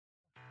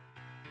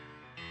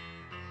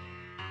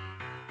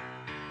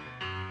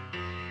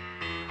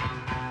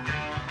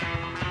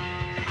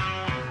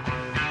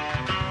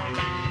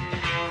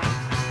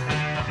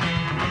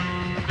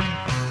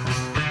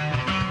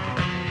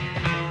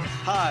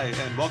Hi,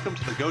 and welcome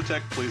to the Go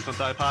Tech Please Don't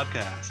Die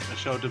podcast, a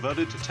show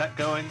devoted to tech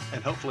going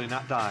and hopefully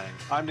not dying.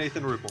 I'm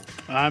Nathan Ruppel.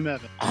 I'm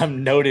Evan.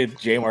 I'm noted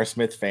J.M.R.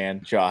 Smith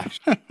fan, Josh.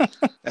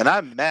 And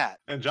I'm Matt.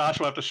 And Josh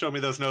will have to show me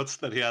those notes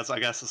that he has, I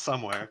guess,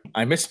 somewhere.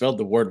 I misspelled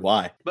the word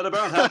Y. But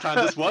around halftime,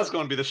 this was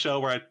going to be the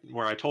show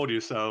where I told you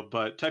so,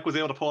 but Tech was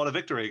able to pull out a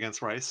victory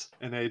against Rice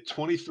in a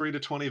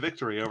 23-20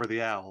 victory over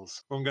the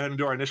Owls. We're going to go ahead and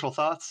do our initial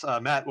thoughts.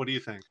 Matt, what do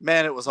you think?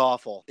 Man, it was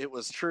awful. It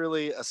was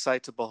truly a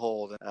sight to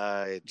behold.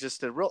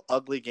 Just a real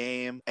ugly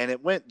game, and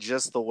it went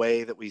just the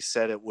way that we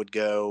said it would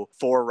go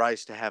for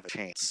Rice to have a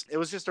chance. It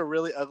was just a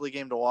really ugly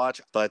game to watch,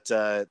 but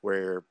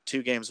we're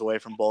 2 games away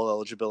from bowl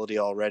eligibility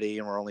already,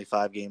 and we're only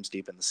 5 games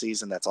deep in the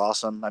season. That's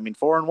awesome. I mean,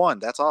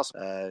 4-1, that's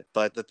awesome.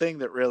 But the thing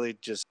that really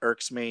just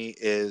irks me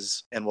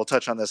is, and we'll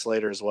touch on this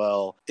later as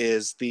well,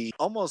 is the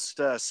almost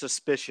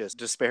suspicious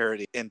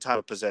disparity in time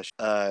of possession.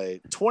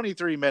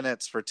 23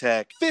 minutes for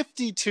Tech,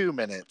 52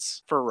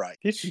 minutes for Rice.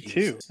 52.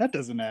 Jesus. That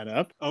doesn't add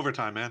up.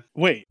 Overtime, man.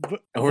 Wait.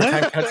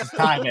 Overtime counts as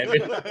time,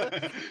 Evan.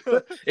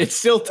 It's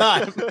still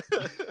time.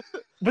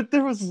 But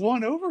there was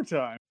one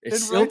overtime. It's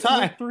And still Rice time.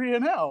 went 3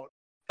 and out.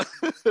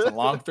 It's a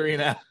long 3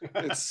 and out.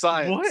 It's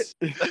science.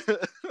 What?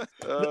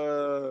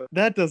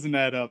 That doesn't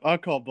add up. I'll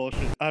call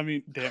bullshit. I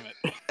mean, damn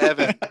it.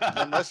 Evan,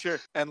 unless you're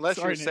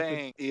Sorry,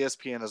 saying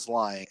ESPN is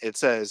lying, it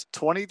says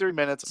 23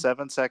 minutes,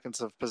 7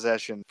 seconds of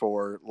possession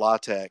for La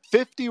Tech,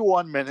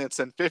 51 minutes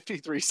and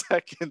 53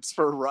 seconds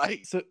for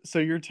Rice. So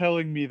you're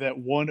telling me that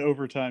one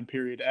overtime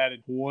period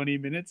added 20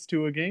 minutes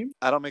to a game?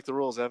 I don't make the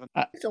rules, Evan.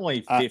 It's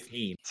only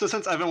 15. So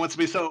since Evan wants to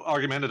be so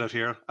argumentative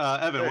here,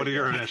 Evan, what are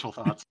your initial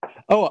thoughts?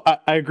 Oh,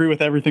 I agree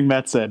with everything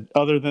Matt said,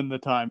 other than the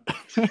time.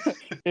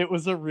 It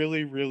was a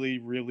really, really,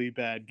 really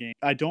bad game.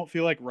 I don't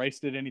feel like Rice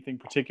did anything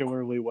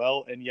particularly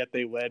well, and yet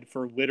they led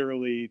for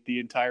literally the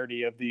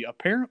entirety of the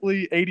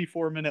apparently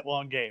 84-minute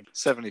long game.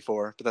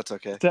 74, but that's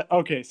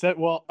okay.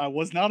 Well, I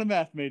was not a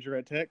math major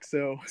at Tech,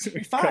 so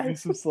cut me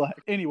some slack.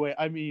 Anyway,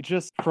 I mean,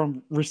 just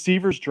from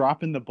receivers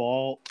dropping the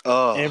ball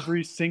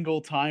every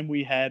single time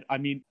we had, I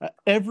mean,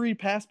 every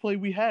pass play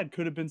we had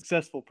could have been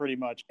successful pretty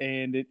much,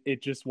 and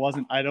it just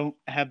wasn't. I don't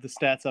have the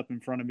stats up in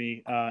front of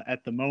me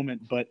at the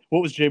moment, but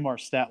what was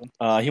J-Mar's stat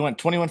one? He went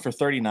 21 for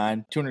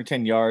 39,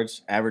 210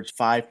 yards, averaged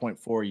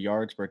 5.4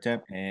 yards per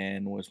attempt,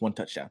 and was 1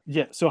 touchdown.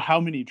 Yeah, so how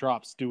many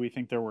drops do we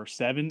think there were?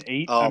 7,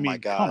 8? Oh, I mean, my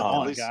God. come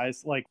on, least...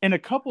 guys. Like, and a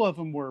couple of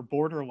them were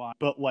borderline,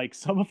 but like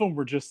some of them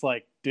were just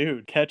like,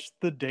 dude, catch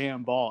the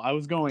damn ball. I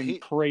was going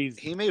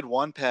crazy. He made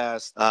one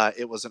pass.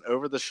 It was an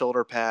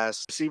over-the-shoulder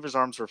pass. Receiver's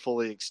arms were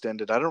fully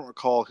extended. I don't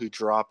recall who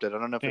dropped it. I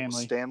don't know if it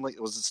was Stanley.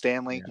 Was it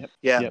Stanley?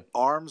 Yep.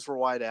 Arms were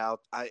wide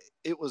out.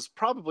 It was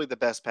probably the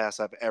best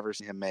pass I've ever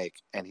seen him make,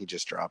 and he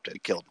just dropped it. He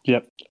killed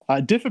him.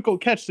 Yep. Difficult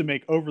catch to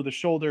make over the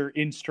shoulder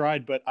in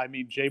stride, but I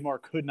mean, J-Mar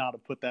could not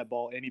have put that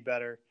ball any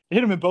better.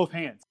 Hit him in both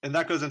hands. And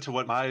that goes into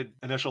what my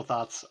initial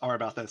thoughts are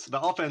about this.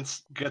 The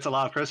offense gets a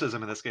lot of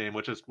criticism in this game,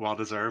 which is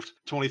well-deserved.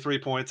 23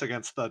 points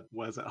against the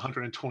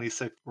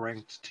 126th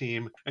ranked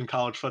team in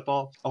college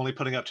football, only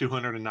putting up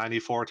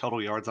 294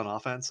 total yards on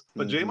offense.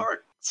 But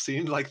J-Mark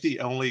seemed like the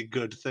only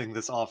good thing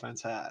this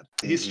offense had.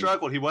 He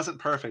struggled. He wasn't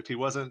perfect. He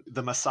wasn't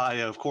the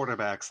messiah of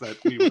quarterbacks that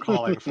we were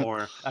calling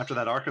for after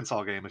that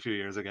Arkansas game a few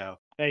years ago.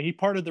 Hey, he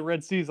parted the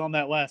Red Seas on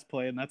that last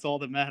play, and that's all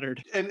that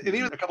mattered. And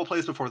even a couple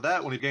plays before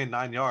that, when he gained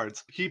 9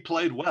 yards, he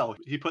played well.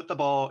 He put the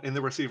ball in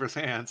the receiver's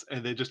hands,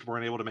 and they just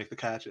weren't able to make the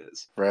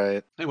catches.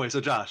 Right. Anyway,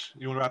 so Josh,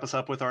 you want to wrap us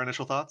up with our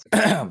initial thoughts?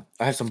 I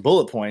have some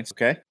bullet points.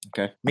 Okay.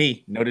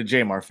 Me, noted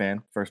J-Mar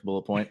fan. First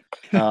bullet point.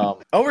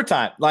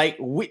 Overtime. Like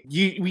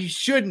we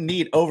shouldn't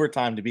need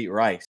overtime to beat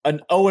Rice. An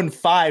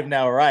 0-5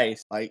 now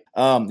Rice.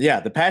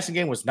 The passing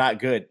game was not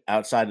good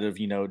outside of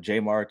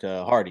J-Mar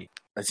to Hardy.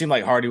 It seemed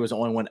like Hardy was the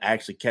only one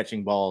actually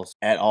catching balls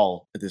at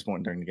all at this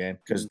point during the game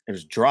because it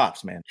was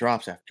drops, man.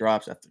 Drops after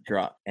drops after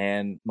drop.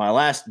 And my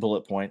last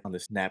bullet point on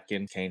this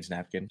napkin, Kane's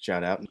napkin,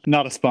 shout out.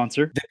 Not a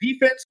sponsor. The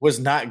defense was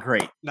not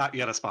great. Not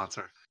yet a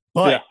sponsor.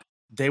 But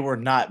they were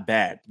not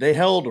bad. They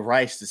held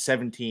Rice to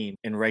 17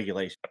 in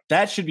regulation.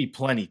 That should be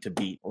plenty to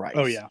beat Rice.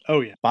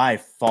 Oh, yeah. By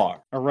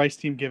far. A Rice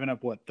team giving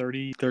up,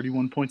 30,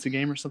 31 points a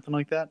game or something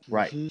like that?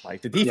 Right.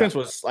 Like, the defense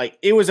was, like,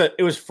 it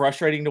was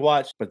frustrating to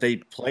watch, but they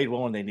played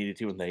well when they needed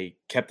to, and they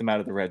kept them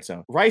out of the red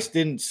zone. Rice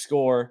didn't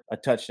score a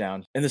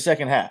touchdown in the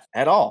second half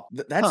at all.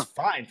 That's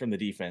fine from the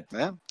defense.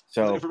 Yeah.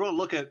 So if we're going to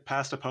look at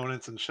past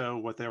opponents and show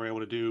what they were able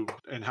to do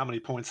and how many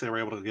points they were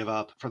able to give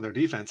up from their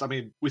defense, I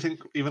mean, we think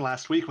even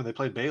last week when they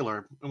played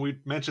Baylor, and we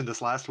mentioned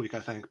this last week,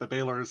 I think, but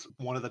Baylor's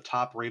one of the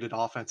top rated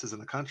offenses in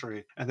the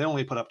country, and they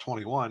only put up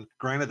 21.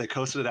 Granted, they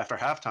coasted it after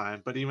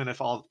halftime, but even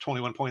if all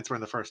 21 points were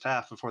in the first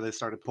half before they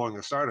started pulling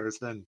their starters,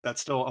 then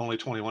that's still only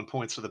 21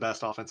 points to the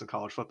best offense in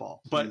college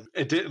football. But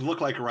it didn't look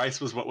like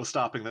Rice was what was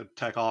stopping the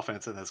Tech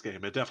offense in this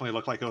game. It definitely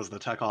looked like it was the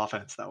Tech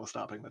offense that was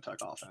stopping the Tech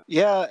offense.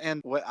 Yeah,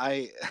 and what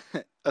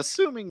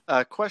assuming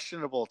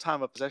questionable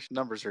time of possession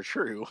numbers are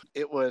true,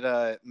 it would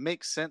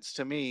make sense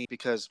to me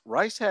because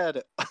Rice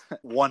had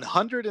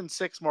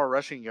 106 more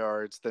rushing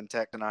yards than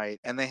Tech tonight,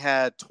 and they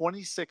had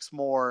 26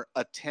 more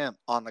attempt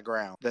on the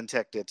ground than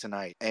Tech did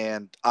tonight.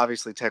 And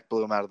obviously Tech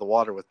blew them out of the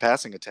water with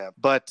passing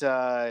attempt. But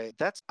I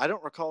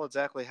don't recall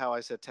exactly how I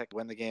said Tech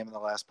win the game in the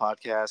last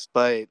podcast,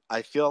 but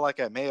I feel like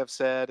I may have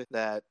said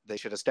that they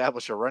should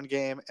establish a run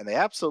game, and they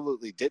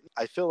absolutely didn't.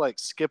 I feel like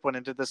Skip went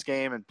into this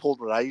game and pulled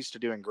what I used to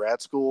do in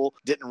grad school,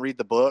 didn't read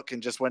the book,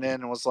 and just went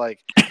in and was like,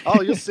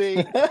 oh, you'll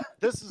see.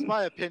 This is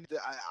my opinion.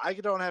 I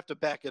don't have to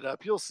back it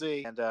up. You'll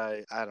see. And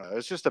I don't know.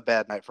 It's just a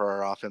bad night for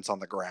our offense on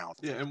the ground.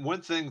 Yeah, and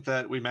one thing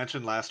that we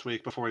mentioned last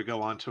week before we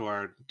go on to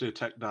our did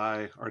Tech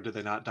die or did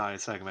they not die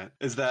segment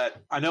is that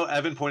I know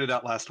Evan pointed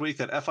out last week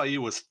that FIU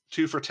was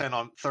 2 for 10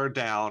 on third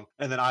down,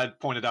 and then I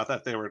pointed out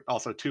that they were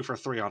also 2 for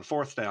 3 on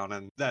fourth down,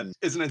 and that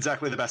isn't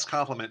exactly the best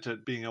compliment to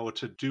being able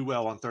to do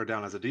well on third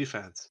down as a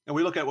defense. And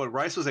we look at what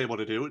Rice was able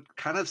to do, it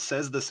kind of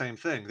says the same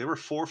thing. They were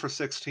 4 for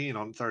 16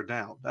 on third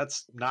down.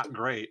 That's not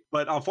great.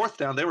 But on fourth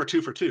down, they were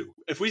 2 for 2.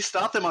 If we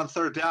stop them on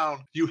third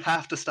down, you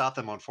have to stop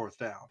them on fourth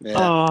down.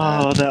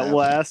 Yeah. That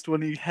last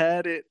one, we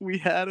had it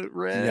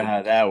red.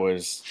 Yeah, that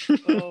was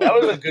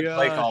a good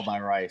play call by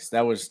Rice.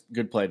 That was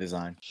good play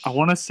design. I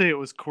want to say it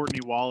was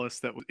Courtney Wallace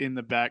that was in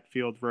the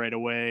backfield right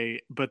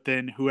away, but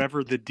then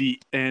whoever the D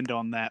end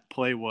on that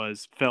play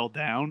was fell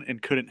down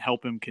and couldn't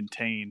help him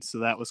contain. So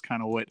that was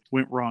kind of what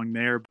went wrong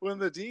there. When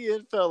the D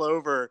end fell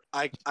over,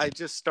 I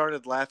just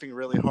started laughing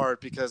really hard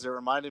because it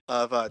reminded me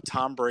of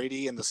Tom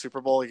Brady in the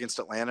Super Bowl against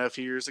Atlanta a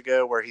few years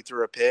ago where he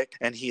threw a pick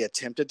and he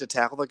attempted to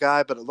tackle the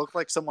guy, but it looked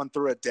like someone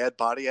threw a dead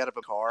body out of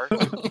a car.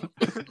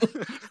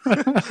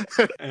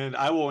 And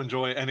I will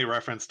enjoy any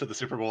reference to the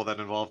Super Bowl that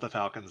involved the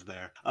Falcons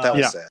there. That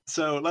was it.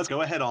 So let's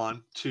go ahead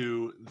on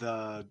to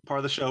the part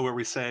of the show where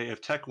we say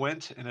if Tech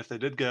went and if they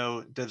did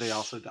go, did they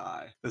also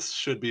die? This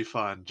should be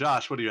fun.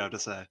 Josh, what do you have to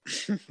say?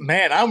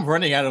 Man, I'm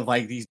running out of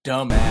like these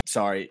dumb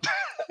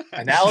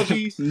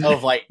analogies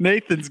of like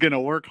Nathan's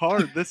gonna work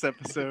hard this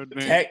episode,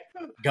 man. Tech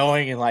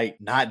going and like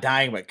not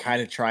dying but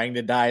kind of trying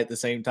to die at the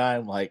same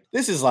time. Like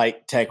this is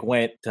like Tech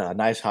went to a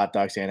nice hot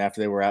dog stand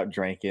after they were out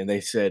drinking.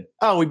 They said,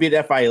 oh, we beat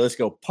FIU, let's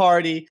go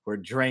party, we're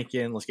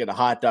drinking, let's get a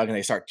hot dog, and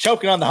they start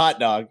choking on the hot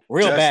dog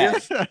real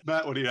bad.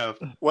 Matt, what do you have?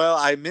 Well,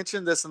 I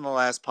mentioned this in the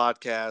last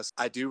podcast.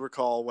 I do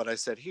recall what I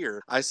said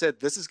here. I said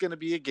this is going to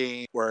be a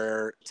game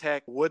where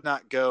Tech would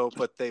not go,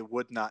 but they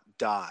would not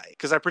die.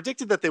 Because I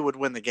predicted that they would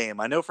win the game.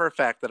 I know for a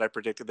fact that I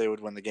predicted they would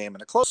win the game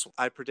in a close one.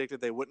 I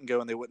predicted they wouldn't go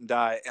and they wouldn't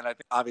die. And I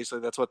think obviously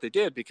that's what they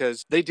did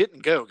because they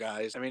didn't go,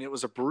 guys. I mean, it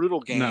was a brutal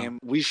game. No.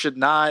 We should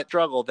not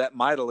struggle that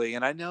mightily.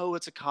 And I know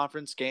it's a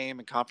conference game,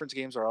 and conference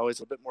games are always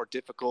a bit more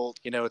difficult.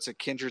 You know, it's a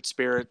kindred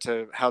spirit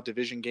to how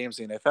division games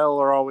in the NFL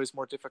are always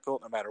more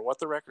difficult, no matter what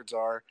the records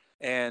are.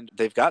 And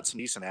they've got some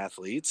decent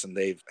athletes, and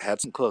they've had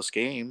some close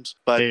games.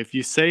 But hey, if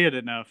you say it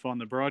enough on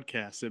the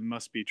broadcast, it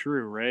must be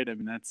true, right? I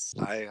mean, that's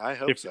I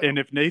hope so. And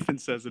if Nathan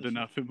says it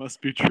enough, it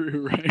must be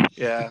true, right?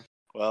 Yeah.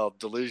 Well,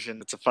 delusion,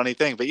 it's a funny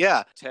thing. But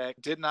yeah,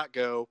 Tech did not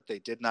go. They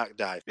did not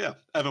die. Yeah.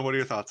 Evan, what are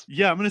your thoughts?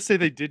 Yeah, I'm going to say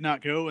they did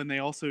not go, and they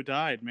also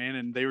died, man.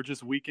 And they were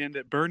just weekend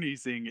at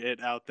Bernie'sing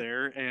it out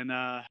there. And,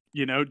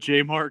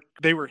 J-Mark,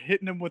 they were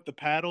hitting him with the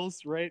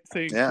paddles, right?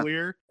 Saying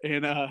clear.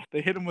 And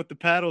they hit him with the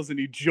paddles, and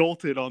he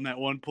jolted on that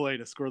one play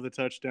to score the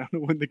touchdown to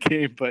win the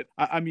game. But,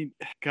 I mean,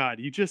 God,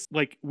 you just,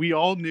 like, we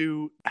all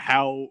knew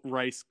how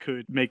Rice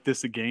could make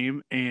this a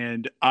game.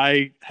 And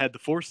I had the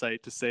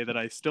foresight to say that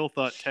I still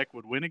thought Tech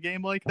would win a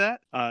game like that.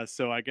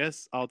 So I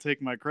guess I'll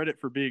take my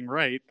credit for being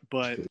right,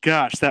 but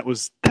gosh, that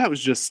was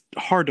just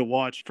hard to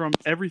watch. From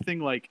everything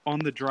like on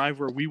the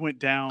drive where we went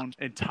down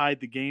and tied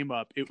the game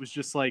up, it was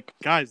just like,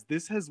 guys,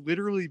 this has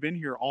literally been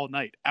here all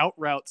night. Out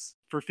routes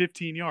for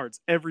 15 yards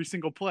every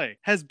single play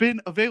has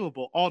been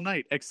available all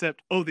night,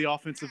 except the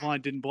offensive line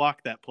didn't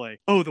block that play.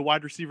 The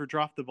wide receiver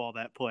dropped the ball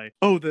that play.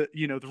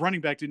 The running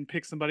back didn't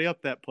pick somebody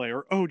up that play,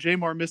 or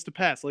Jamar missed a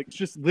pass. Like, it's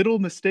just little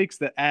mistakes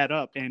that add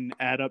up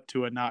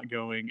to a not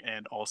going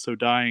and also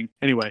dying.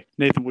 Anyway,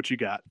 Nathan, what you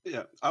got?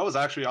 Yeah, I was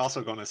actually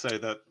also going to say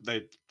that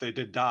they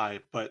did die,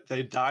 but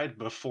they died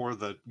before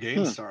the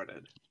game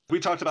started. We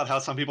talked about how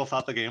some people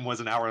thought the game was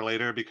an hour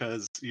later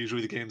because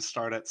usually the games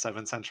start at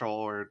 7 Central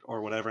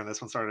or whatever, and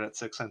this one started at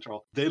 6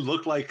 Central. They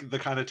looked like the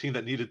kind of team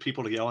that needed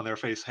people to yell in their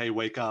face, hey,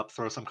 wake up,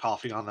 throw some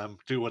coffee on them,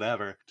 do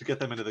whatever, to get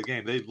them into the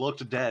game. They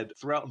looked dead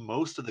throughout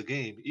most of the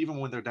game. Even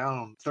when they're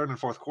down third and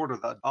fourth quarter,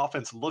 the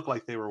offense looked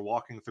like they were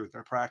walking through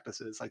their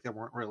practices, like they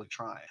weren't really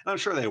trying. And I'm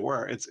sure they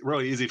were. It's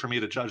really easy for me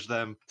to judge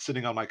them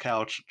sitting on my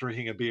couch,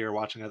 drinking a beer,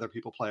 watching other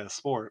people play a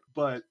sport.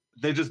 But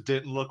they just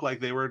didn't look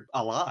like they were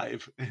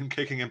alive and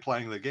kicking and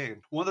playing the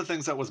game. One of the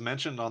things that was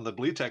mentioned on the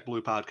Bleed Tech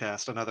Blue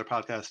podcast, another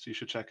podcast you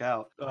should check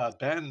out,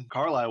 Ben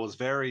Carlisle was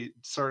very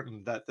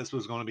certain that this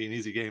was going to be an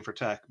easy game for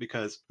Tech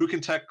because who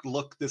can Tech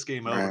look this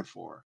game over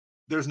for?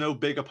 there's no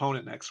big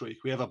opponent next week.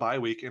 We have a bye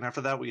week, and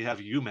after that we have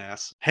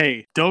UMass.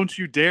 Hey, don't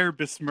you dare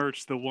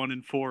besmirch the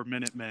 1-4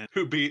 Minutemen,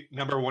 who beat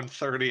number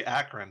 130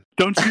 Akron.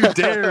 Don't you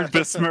dare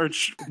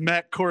besmirch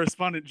Matt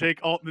correspondent Jake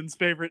Altman's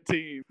favorite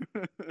team.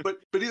 but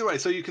either way,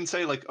 so you can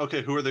say like,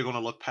 okay, who are they going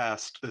to look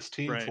past this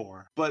team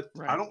for? But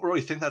I don't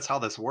really think that's how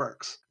this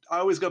works. I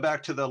always go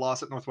back to the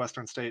loss at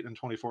Northwestern State in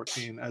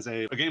 2014 as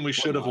a game we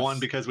should have won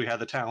because we had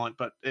the talent,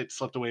 but it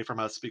slipped away from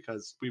us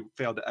because we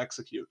failed to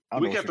execute. The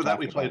week after that,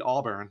 we played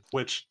Auburn,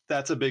 which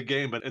that's a big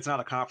game, but it's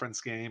not a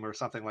conference game or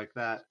something like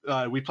that.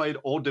 We played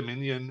Old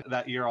Dominion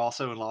that year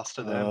also and lost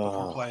to them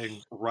before playing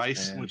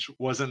Rice, which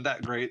wasn't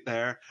that great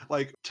there.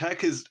 Like,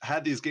 Tech has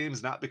had these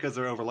games not because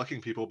they're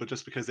overlooking people, but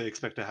just because they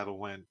expect to have a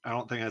win. I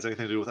don't think it has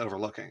anything to do with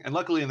overlooking. And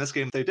luckily in this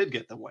game, they did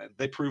get the win.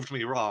 They proved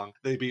me wrong.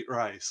 They beat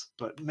Rice.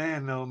 But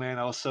man, no, man,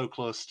 I was so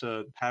close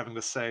to having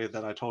to say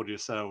that I told you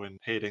so and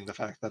hating the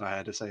fact that I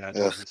had to say I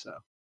told you so.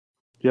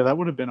 Yeah, that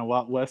would have been a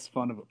lot less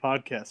fun of a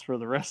podcast for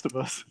the rest of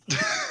us.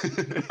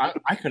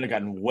 I could have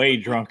gotten way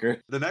drunker.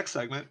 The next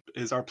segment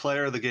is our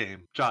player of the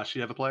game. Josh, you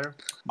have a player?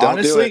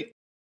 Honestly,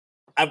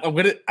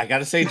 I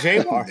gotta say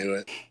Jamar. Do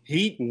it.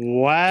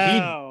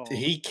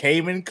 He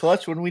came in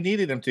clutch when we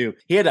needed him to.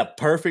 He had a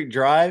perfect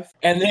drive,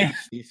 and then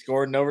he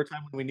scored in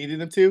overtime when we needed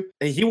him to.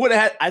 And he would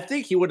have had. I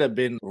think he would have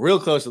been real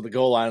close to the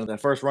goal line on that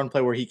first run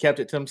play where he kept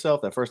it to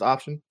himself, that first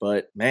option.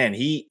 But man,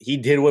 he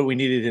did what we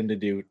needed him to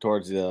do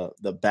towards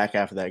the back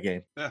half of that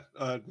game.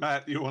 Yeah,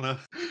 Matt,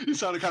 you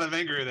sounded kind of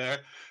angry there.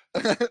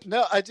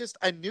 No,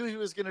 I knew he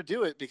was going to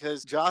do it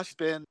because Josh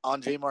been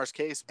on Jamar's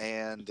case,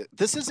 and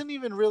this isn't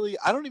even really,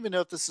 I don't even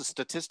know if this is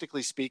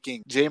statistically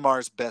speaking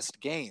Jamar's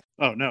best game.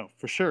 Oh, no,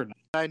 for sure not.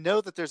 I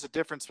know that there's a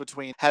difference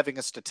between having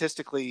a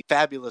statistically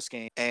fabulous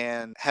game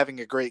and having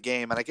a great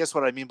game. And I guess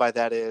what I mean by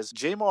that is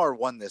Jamar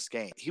won this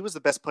game. He was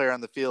the best player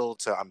on the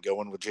field. So I'm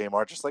going with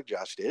Jamar just like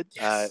Josh did,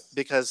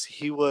 because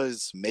he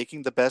was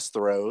making the best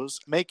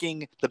throws,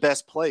 making the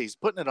best plays,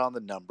 putting it on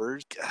the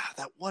numbers.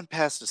 That one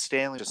pass to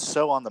Stanley was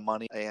so on the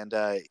money. And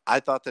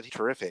I thought that he was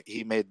terrific.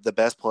 He made the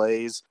best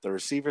plays. The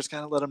receivers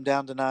kind of let him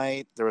down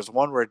tonight. There was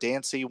one where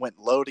Dancy went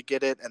low to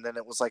get it. And then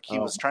it was like he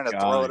was trying to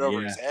throw it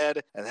over his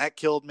head. And that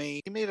killed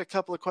me. He made a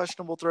couple of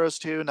questionable throws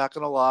too, not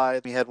gonna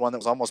lie. He had one that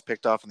was almost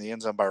picked off in the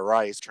end zone by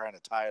Rice trying to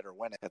tie it or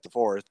win it at the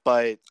fourth.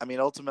 But I mean,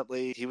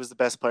 ultimately he was the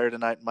best player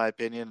tonight in my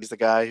opinion. He's the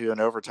guy who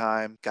in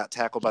overtime got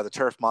tackled by the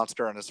turf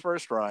monster on his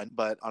first run,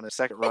 but on his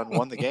second run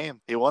won the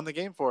game. He won the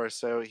game for us.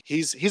 So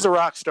he's a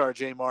rock star,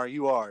 Jamar.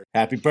 You are.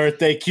 Happy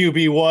birthday,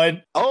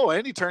 QB1. Oh,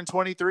 and he turned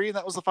 23 and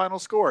that was the final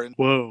score.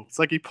 Whoa, it's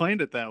like he planned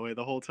it that way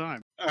the whole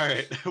time. All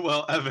right.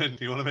 Well, Evan,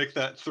 you want to make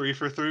that 3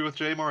 for 3 with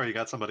Jamar, or you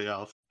got somebody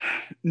else?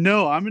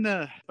 No,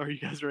 are you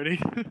guys ready?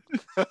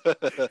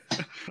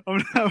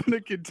 I'm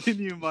gonna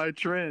continue my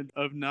trend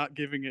of not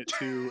giving it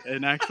to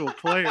an actual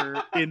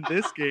player in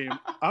this game.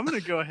 I'm gonna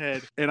go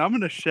ahead and I'm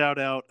gonna shout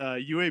out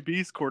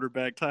UAB's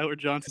quarterback Tyler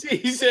Johnson.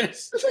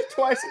 Jesus, it's like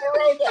twice in a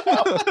row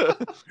now.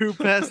 Who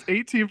passed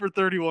 18 for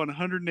 31,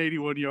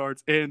 181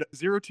 yards, and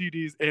 0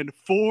 TDs and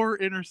 4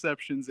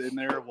 interceptions in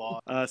their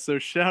loss. So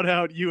shout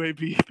out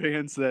UAB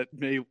fans that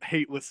may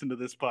hate listen to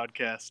this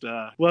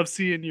podcast. Love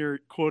seeing your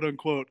quote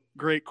unquote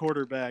great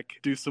quarterback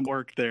do some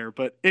work there.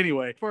 But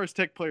anyway, as far as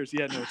Tech players,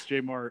 yeah, no, it's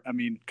Jamar. I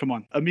mean, come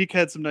on. Amik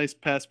had some nice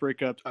pass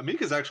breakups.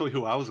 Amik is actually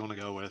who I was going to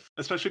go with,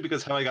 especially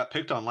because how he got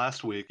picked on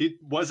last week. He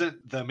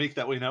wasn't the Amik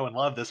that we know and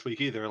love this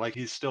week either. Like,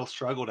 he's still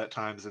struggled at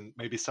times, and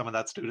maybe some of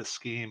that's due to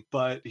scheme.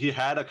 But he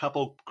had a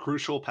couple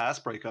crucial pass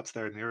breakups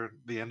there near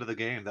the end of the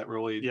game that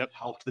really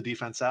helped the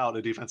defense out,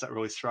 a defense that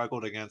really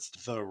struggled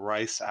against the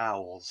Rice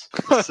Owls.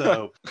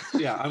 So,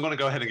 yeah, I'm going to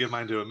go ahead and give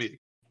mine to Amik.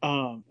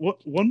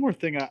 One more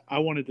thing I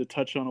wanted to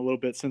touch on a little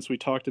bit since we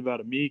talked about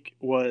Amik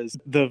was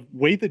the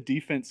way the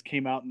defense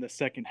came out in the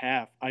second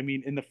half. I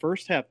mean, in the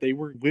first half, they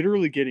were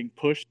literally getting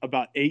pushed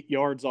about 8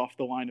 yards off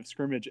the line of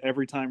scrimmage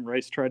every time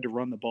Rice tried to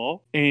run the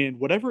ball. And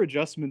whatever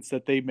adjustments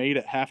that they made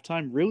at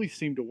halftime really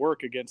seemed to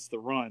work against the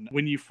run.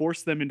 When you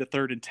force them into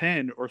 3rd and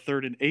 10 or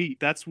 3rd and 8,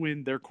 that's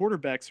when their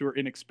quarterbacks who are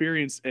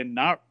inexperienced and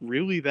not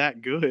really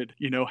that good,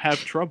 have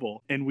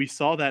trouble. And we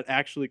saw that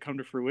actually come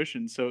to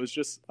fruition. So it was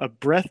just a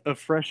breath of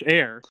fresh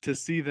air to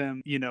see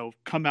them,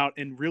 come out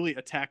and really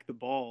attack the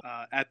ball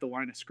at the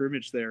line of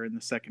scrimmage there in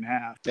the second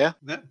half. Yeah.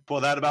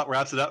 Well, that about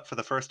wraps it up for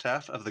the first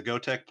half of the Go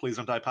Tech Please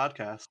Don't Die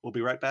podcast. We'll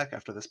be right back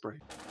after this break.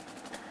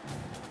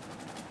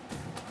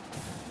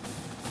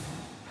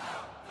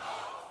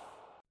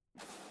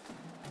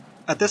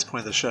 At this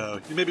point of the show,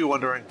 you may be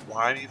wondering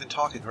why I'm even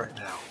talking right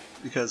now.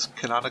 Because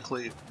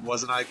canonically,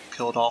 wasn't I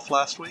killed off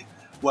last week?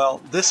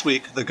 Well, this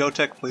week, the Go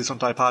Tech Please Don't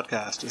Die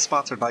podcast is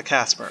sponsored by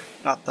Casper.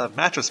 Not the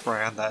mattress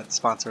brand that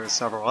sponsors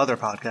several other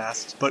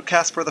podcasts, but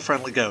Casper the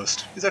Friendly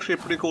Ghost. He's actually a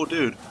pretty cool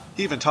dude.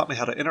 He even taught me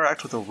how to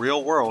interact with the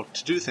real world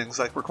to do things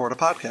like record a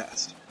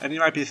podcast. And you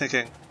might be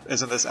thinking,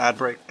 isn't this ad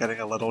break getting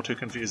a little too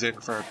confusing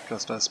for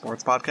just a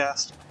sports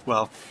podcast?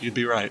 Well, you'd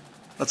be right.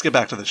 Let's get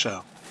back to the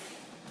show.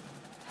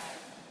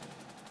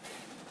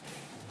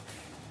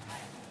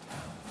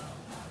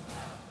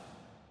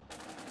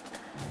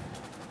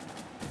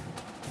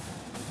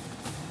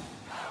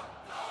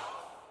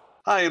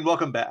 Hi, and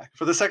welcome back.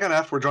 For the second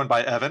half, we're joined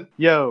by Evan.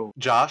 Yo.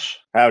 Josh.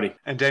 Howdy.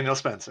 And Daniel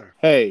Spencer.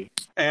 Hey.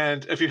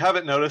 And if you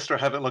haven't noticed or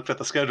haven't looked at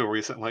the schedule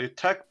recently,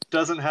 Tech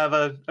doesn't have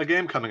a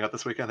game coming up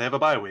this weekend. They have a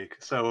bye week.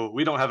 So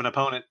we don't have an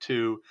opponent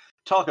to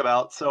talk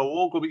about.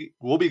 So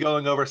we'll be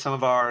going over some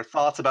of our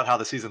thoughts about how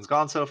the season's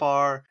gone so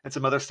far and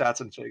some other stats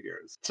and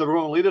figures. So we're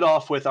going to lead it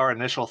off with our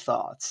initial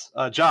thoughts.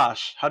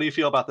 Josh, how do you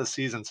feel about this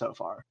season so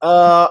far?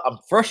 I'm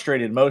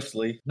frustrated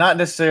mostly. Not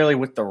necessarily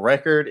with the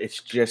record.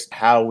 It's just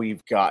how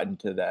we've gotten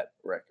to that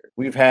record.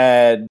 We've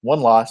had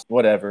one loss,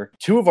 whatever.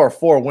 2 of our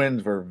 4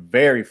 wins were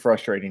very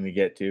frustrating to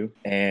get to.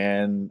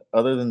 And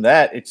other than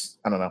that,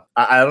 I don't know.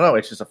 I don't know.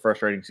 It's just a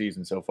frustrating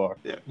season so far.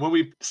 Yeah. When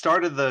we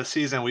started the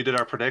season, we did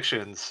our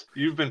predictions.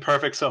 You've been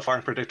perfect so far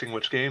in predicting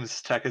which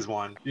games Tech has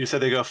won. You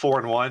said they go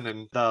 4-1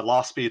 and the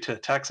loss be to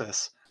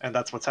Texas. And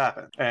that's what's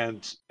happened.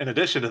 And in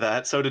addition to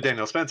that, so did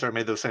Daniel Spencer,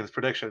 made those same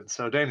predictions.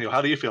 So, Daniel,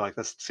 how do you feel like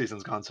this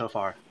season's gone so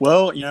far?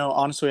 Well,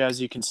 honestly, as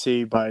you can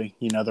see by,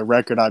 the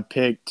record I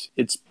picked,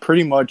 it's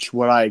pretty much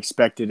what I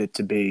expected it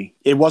to be.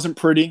 It wasn't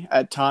pretty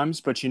at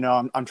times, but,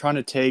 I'm trying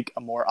to take a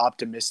more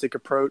optimistic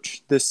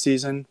approach this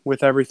season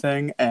with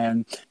everything.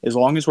 And as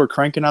long as we're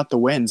cranking out the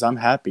wins, I'm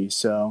happy.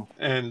 So.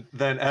 And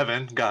then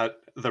Evan got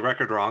the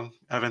record wrong.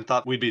 Evan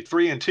thought we'd be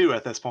 3-2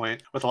 at this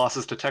point with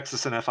losses to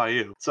Texas and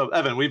FIU. So,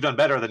 Evan, we've done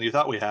better than you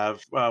thought we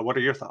have. What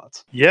are your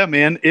thoughts? Yeah,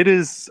 man, it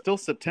is still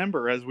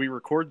September as we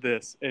record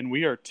this, and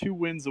we are 2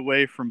 wins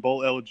away from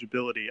bowl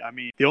eligibility. I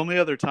mean, the only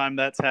other time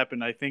that's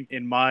happened, I think,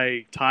 in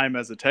my time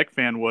as a Tech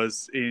fan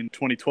was in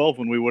 2012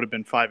 when we would have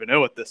been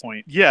 5-0 at this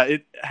point. Yeah,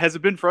 has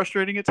it been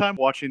frustrating at times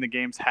watching the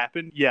games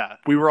happen? Yeah,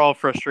 we were all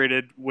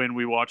frustrated when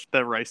we watched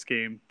the Rice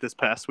game this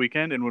past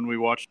weekend and when we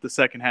watched the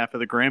second half of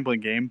the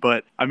Grambling game.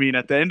 But, I mean,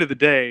 at the end of the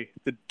day,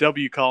 the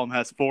W column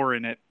has 4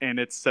 in it, and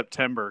it's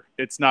September.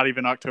 It's not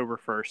even October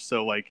 1st.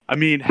 So,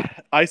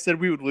 I said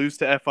we would lose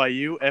to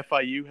FIU.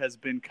 FIU has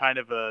been kind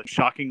of a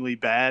shockingly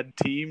bad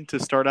team to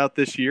start out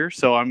this year,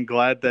 so I'm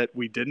glad that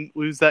we didn't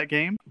lose that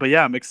game. But,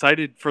 yeah, I'm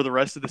excited for the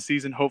rest of the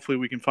season. Hopefully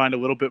we can find a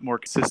little bit more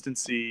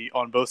consistency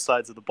on both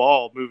sides of the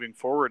ball moving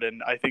forward,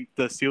 and I think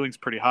the ceiling's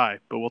pretty high,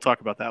 but we'll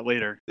talk about that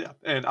later. Yeah,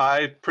 and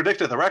I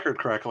predicted the record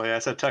correctly. I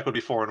said Tech would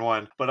be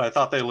 4-1, but I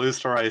thought they lose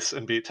to Rice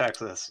and beat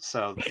Texas,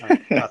 so I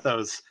got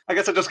those. I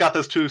guess I just got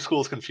those 2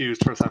 schools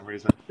confused for some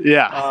reason.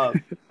 Yeah,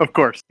 of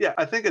course. Yeah,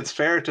 I think it's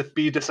fair to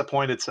be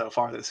disappointed so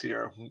far this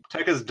year.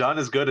 Tech has done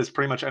as good as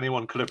pretty much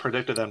anyone could have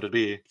predicted them to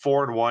be.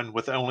 4-1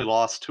 with the only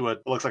loss to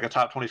looks like a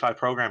top 25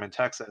 program in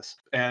Texas.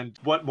 And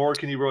what more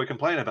can you really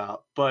complain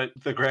about? But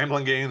the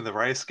Grambling game, the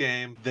Rice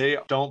game, they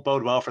don't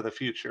bode well for the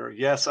future.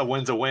 Yes, a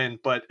win's a win,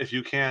 but if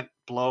you can't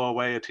blow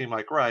away a team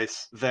like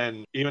Rice,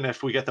 then even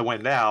if we get the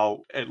win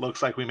now, it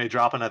looks like we may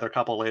drop another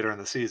couple later in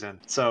the season.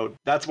 So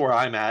that's where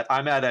I'm at.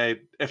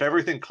 If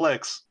everything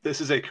clicks, this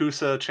is a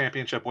CUSA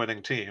championship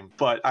winning team,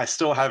 but I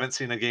still haven't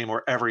seen a game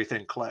where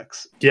everything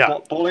clicks. Yeah.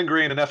 Bowling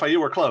Green and FIU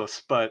were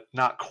close, but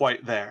not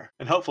quite there.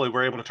 And hopefully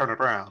we're able to turn it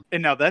around.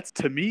 And now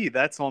to me,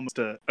 that's almost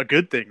a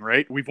good thing,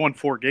 right? We've won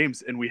 4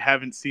 games and we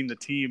haven't seen the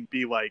team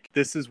be like,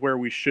 this is where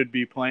we should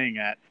be playing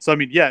at. So, I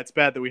mean, yeah, it's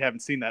bad that we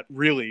haven't seen that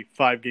really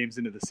 5 games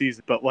into the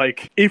season, but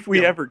if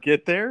we ever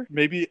get there,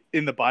 maybe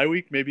in the bye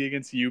week, maybe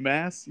against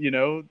UMass,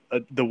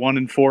 the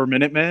 1-4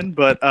 Minutemen,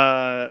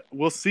 but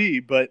we'll see.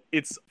 But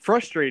it's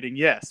frustrating,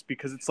 yes,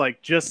 because it's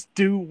like, just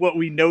do what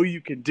we know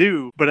you can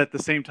do. But at the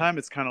same time,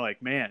 it's kind of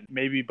like, man,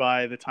 maybe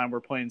by the time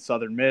we're playing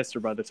Southern Miss or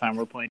by the time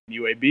we're playing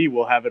UAB,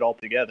 we'll have it all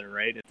together,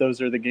 right?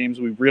 Those are the games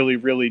we really,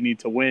 really need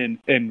to win.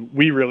 And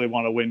we really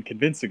want to win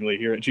convincingly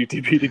here at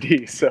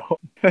GTPDD. So,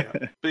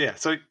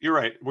 so you're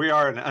right. We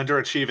are an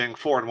underachieving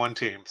 4-1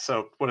 team.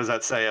 So what does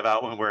that say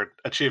about when we're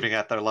achieving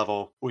at their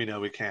level we know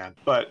we can?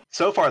 But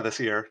so far this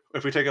year,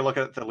 if we take a look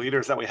at the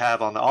leaders that we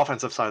have on the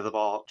offensive side of the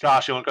ball,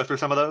 Josh, you want to go through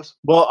some of those?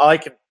 Well, I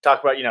can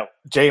talk about,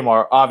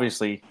 Jamar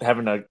obviously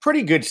having a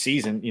pretty good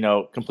season,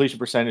 completion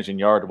percentage and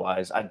yard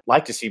wise. I'd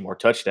like to see more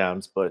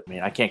touchdowns, but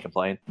I can't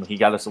complain. He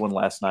got us a win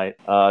last night.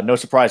 No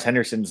surprise,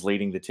 Henderson's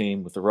leading the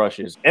team with the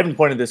rushes. Evan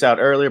pointed this out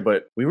earlier,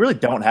 but we really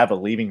don't have a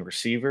leading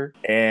receiver.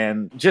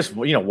 And just,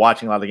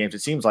 watching a lot of the games, it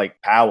seems like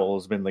Powell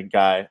has been the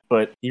guy,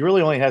 but he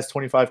really only has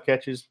 25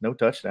 catches, no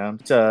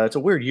touchdowns. It's a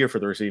weird year for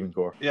the receiving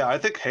corps. Yeah, I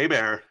think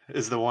Hebert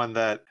is the one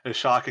that is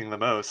shocking the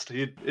most.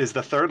 He is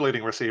the 3rd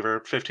leading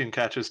receiver, 15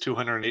 catches,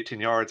 218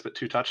 yards, but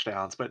 2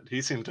 touchdowns, but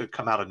he seemed to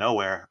come out of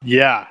nowhere.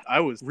 Yeah, I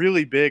was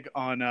really big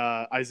on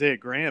Isaiah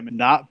Graham and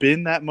not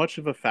been that much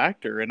of a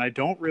factor, and I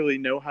don't really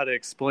know how to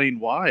explain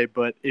why,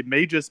 but it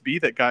may just be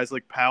that guys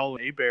like Powell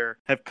and Hebert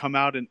have come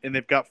out and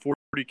they've got 40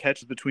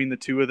 catches between the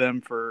 2 of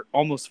them for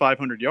almost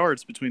 500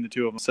 yards between the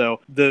 2 of them.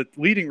 So the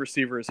leading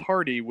receiver is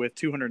Hardy with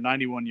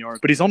 291 yards,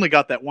 but he's only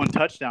got that 1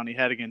 touchdown he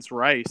had against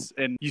Rice.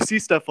 And you see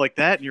stuff like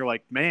that and you're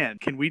like, man,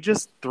 can we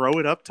just throw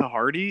it up to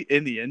Hardy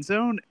in the end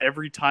zone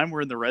every time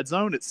we're in the red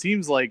zone? It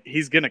seems like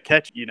he's going to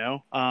catch,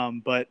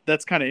 but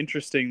that's kind of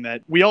interesting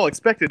that we all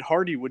expected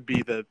Hardy would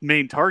be the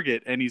main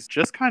target and he's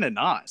just kind of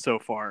not so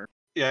far.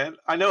 Yeah,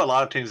 I know a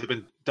lot of teams have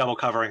been double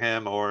covering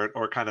him or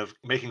kind of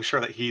making sure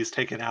that he's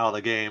taken out of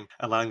the game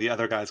and letting the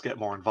other guys get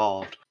more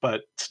involved.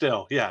 But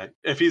still, yeah,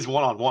 if he's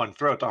one-on-one,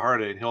 throw it to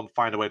Hardy and he'll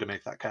find a way to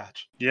make that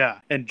catch. Yeah,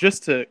 and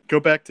just to go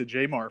back to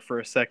Jamar for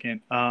a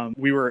second,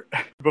 we were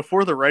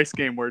before the Rice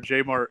game where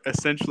Jamar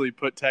essentially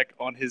put Tech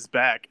on his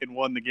back and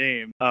won the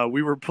game.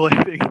 We were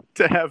planning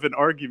to have an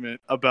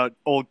argument about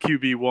old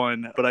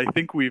QB1, but I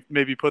think we've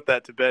maybe put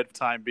that to bed for the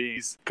time being.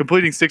 He's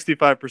completing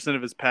 65%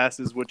 of his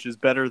passes, which is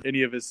better than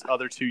any of his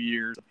other 2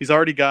 years. He's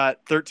already got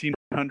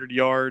 1,300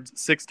 yards,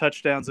 6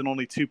 touchdowns, and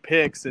only 2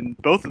 picks. And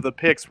both of the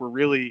picks were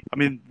really, I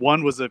mean,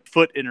 one was a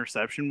foot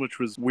interception, which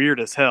was weird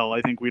as hell.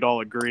 I think we'd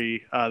all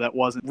agree that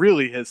wasn't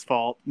really his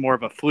fault, more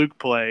of a fluke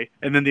play.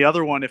 And then the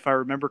other one, if I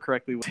remember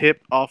correctly, was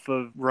tipped off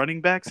of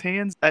running back's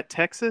hands at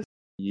Texas.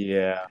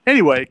 Yeah.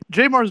 Anyway,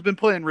 Jamar's been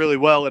playing really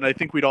well, and I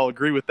think we'd all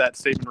agree with that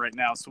statement right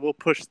now. So we'll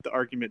push the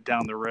argument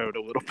down the road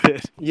a little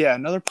bit. Yeah,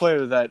 another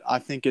player that I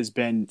think has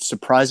been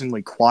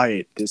surprisingly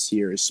quiet this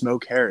year is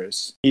Smoke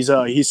Harris.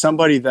 He's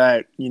somebody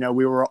that,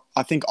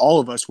 I think all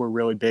of us were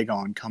really big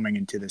on coming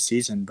into the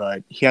season,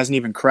 but he hasn't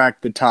even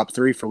cracked the top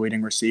 3 for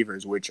leading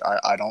receivers, which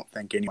I don't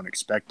think anyone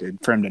expected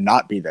for him to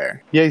not be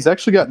there. Yeah, he's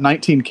actually got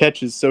 19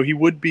 catches, so he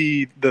would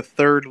be the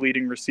 3rd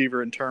leading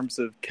receiver in terms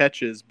of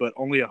catches, but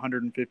only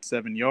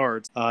 157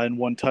 yards. And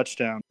 1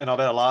 touchdown. And I'll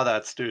bet a lot of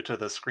that's due to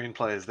the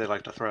screenplays they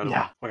like to throw to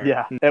him.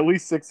 Yeah, at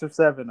least 6 or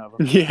 7 of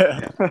them.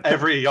 Yeah.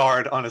 Every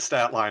yard on a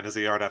stat line is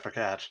a yard after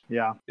catch.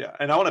 Yeah. Yeah.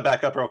 And I want to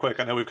back up real quick.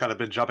 I know we've kind of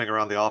been jumping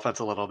around the offense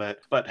a little bit,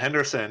 but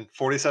Henderson,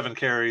 47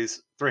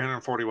 carries,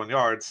 341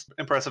 yards.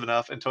 Impressive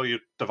enough until you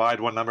divide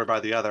one number by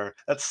the other.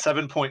 That's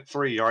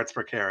 7.3 yards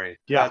per carry.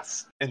 Yeah.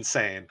 That's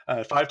insane.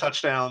 5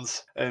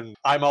 touchdowns. And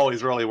I'm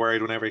always really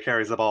worried whenever he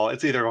carries the ball.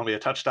 It's either going to be a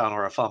touchdown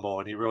or a fumble,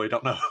 and you really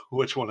don't know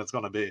which one it's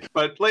going to be.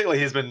 But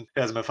lately, he hasn't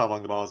been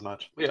fumbling the ball as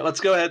much. Yeah, let's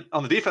go ahead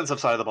on the defensive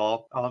side of the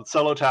ball.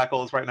 Solo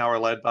tackles right now are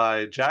led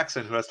by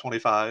Jackson, who has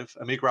 25.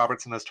 Amik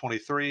Robertson has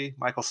 23.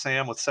 Michael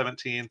Sam with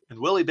 17. And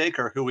Willie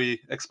Baker, who we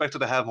expected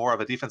to have more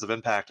of a defensive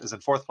impact, is in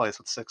 4th place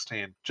with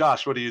 16.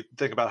 Josh, what do you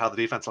think about how the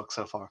defense looks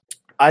so far?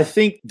 I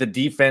think the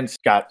defense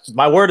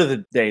my word of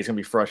the day is going to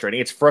be frustrating.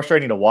 It's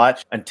frustrating to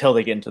watch until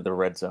they get into the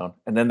red zone.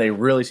 And then they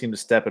really seem to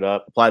step it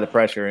up, apply the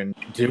pressure, and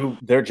do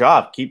their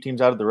job, keep teams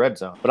out of the red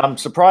zone. But I'm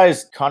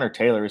surprised Connor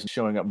Taylor isn't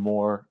showing up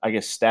more, I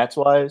guess,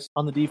 stats-wise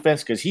on the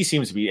defense, because he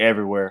seems to be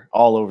everywhere,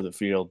 all over the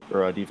field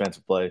for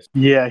defensive plays.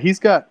 Yeah, he's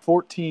got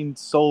 14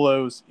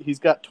 solos. He's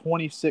got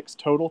 26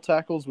 total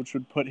tackles, which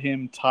would put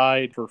him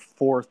tied for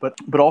 4th.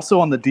 But also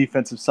on the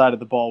defensive side of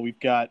the ball, we've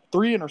got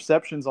 3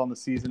 interceptions on the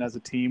season as a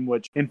team,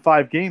 which in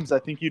 5 games, I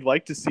think you'd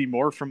like to see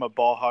more from a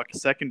ball hawk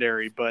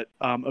secondary, but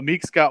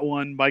Amik's got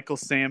 1, Michael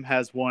Sam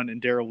has 1,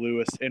 and Darrell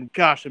Lewis. And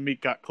gosh,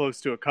 Amik got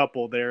close to a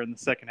couple there in the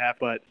second half,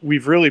 but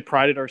we've really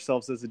prided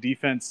ourselves as a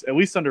defense, at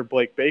least under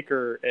Blake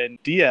Baker and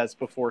Diaz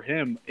before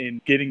him, in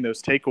getting those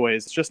takeaways.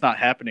 It's just not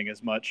happening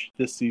as much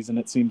this season,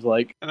 it seems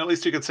like. And at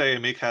least you could say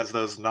Amik has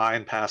those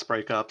 9 pass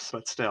breakups,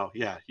 but still,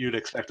 yeah, you'd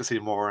expect to see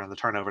more in the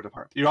turnover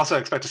department. You also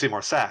expect to see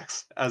more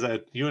sacks. As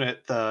a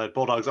unit, the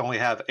Bulldogs only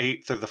have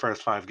 8 through the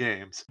first 5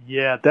 games.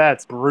 Yeah,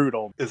 that's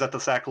brutal. Is that the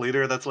sack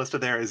leader that's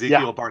listed there?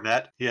 Ezekiel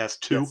Barnett? He has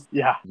 2.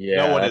 Yes.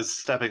 Yeah. No one is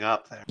stepping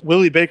up there.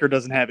 Willie Baker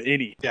doesn't have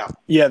any.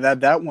 Yeah,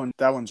 that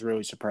one's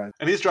really surprising.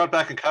 And he's dropped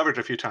back in coverage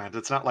a few times.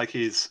 It's not like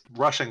he's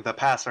rushing the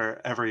passer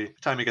every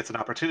time he gets an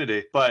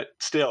opportunity, but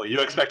still,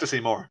 you expect to see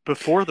more.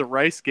 Before the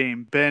Rice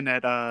game, Ben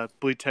at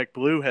Bleed Tech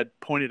Blue had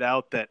pointed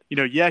out that,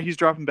 he's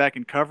dropping back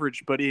in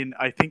coverage, but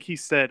I think he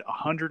said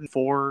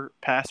 104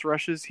 pass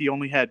rushes, he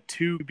only had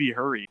 2 be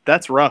hurried.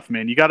 That's rough,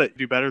 man. You got to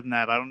do better than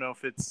that. I don't know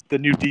if it's the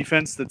new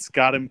defense that's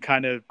got him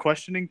kind of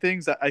questioning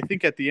things. I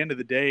think at the end of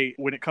the day,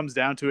 when it comes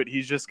down to it,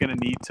 he's just going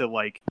to need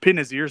to pin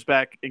his ears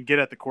back and get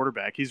at the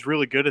quarterback. He's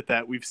really good at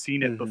that. We've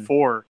seen it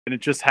before, and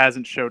it just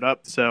hasn't showed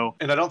up. So,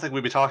 and I don't think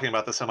we'd be talking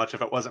about this so much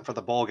if it wasn't for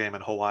the bowl game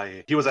in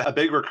Hawaii. He was a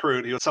big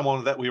recruit. He was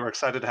someone that we were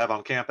excited to have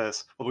on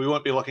campus, but we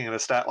wouldn't be looking at a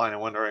stat line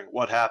and wondering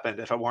what happened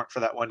if it weren't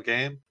for that one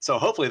game. So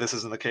hopefully this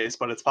isn't the case,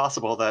 but it's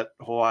possible that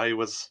Hawaii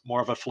was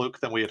more of a fluke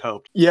than we had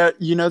hoped. Yeah,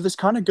 this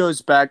kind of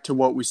goes back to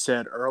what we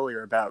said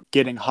earlier about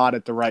getting hot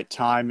at the right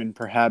time, and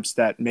perhaps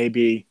that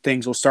maybe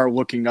things will start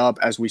looking up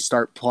as we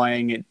start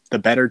playing the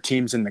better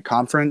teams in the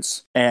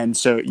conference. And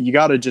so you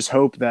got to just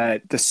hope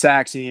that the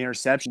sacks and the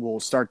interception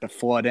will start to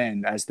flood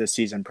in as the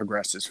season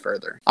progresses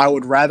further. I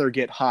would rather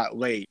get hot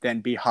late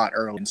than be hot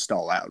early and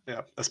stall out.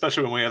 Yeah,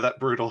 especially when we have that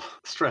brutal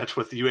stretch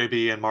with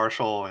UAB and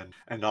Marshall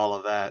and all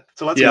of that.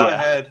 So let's go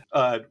ahead.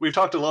 We've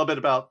talked a little bit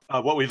about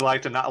what we've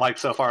liked and not liked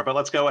so far, but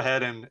let's go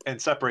ahead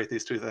and separate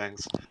these two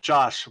things.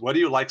 Josh, what do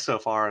you like so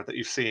far that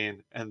you've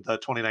seen in the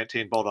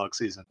 2019 Bulldog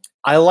season?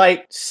 I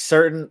like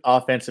certain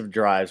offensive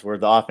drives where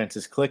the offense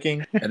is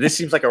clicking. And this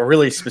seems like a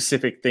really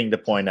specific thing to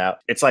point out.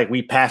 It's like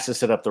we pass to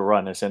set up the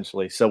run,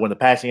 essentially. So when the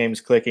passing game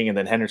is clicking and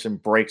then Henderson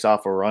breaks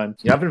off a run,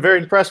 I've been very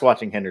impressed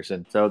watching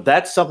Henderson. So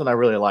that's something I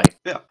really like.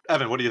 Yeah.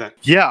 Evan, what do you think?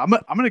 Yeah, I'm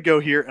going to go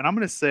here and I'm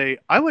going to say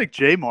I like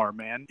Jamar,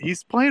 man.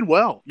 He's playing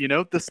well. You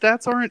know, the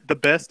stats aren't the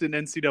best in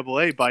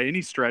NCAA by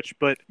any stretch,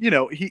 but, you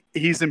know,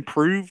 he's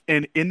improved.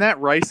 And in that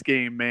Rice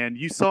game, man,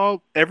 you saw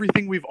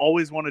everything we've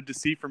always wanted to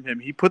see from him.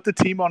 He put the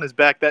team on his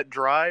back. That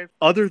drive,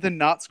 other than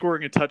not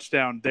scoring a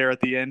touchdown there at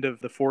the end of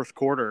the fourth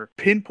quarter,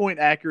 pinpoint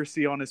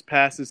accuracy on his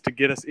passes to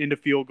get us into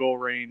field goal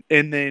range.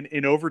 And then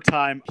in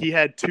overtime, he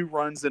had 2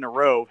 runs in a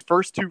row.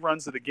 First 2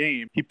 runs of the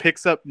game, he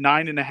picks up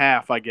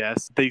 9.5, I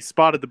guess. They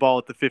spotted the ball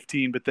at the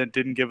 15, but then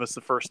didn't give us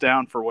the first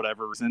down for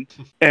whatever reason.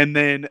 And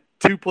then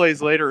 2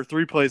 plays later or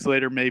 3 plays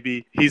later,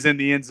 maybe he's in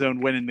the end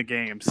zone winning the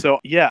game. So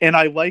yeah, and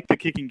I like the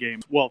kicking game.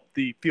 Well,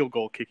 the field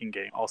goal kicking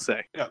game, I'll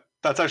say. Yeah.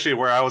 That's actually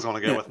where I was going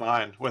to go with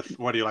mine, with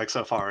what do you like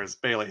so far, is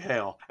Bailey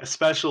Hale,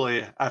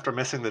 especially after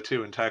missing the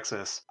 2 in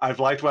Texas. I've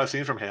liked what I've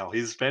seen from Hale.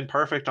 He's been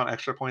perfect on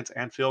extra points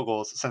and field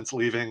goals since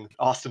leaving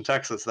Austin,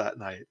 Texas that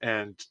night.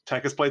 And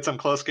Tech has played some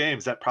close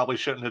games that probably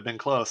shouldn't have been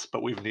close,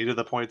 but we've needed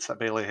the points that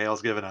Bailey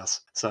Hale's given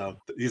us. So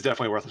he's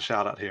definitely worth a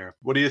shout out here.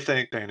 What do you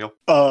think, Daniel?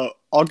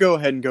 I'll go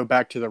ahead and go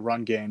back to the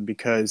run game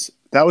because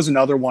that was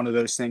another one of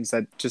those things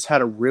that just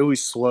had a really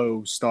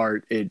slow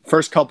start.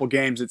 First couple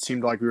games, it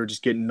seemed like we were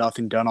just getting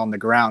nothing done on the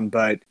ground.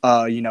 But,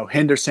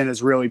 Henderson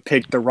has really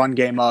picked the run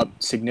game up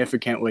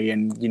significantly.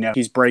 And,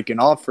 he's breaking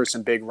off for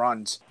some big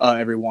runs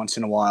every once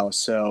in a while.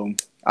 So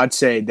I'd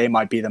say they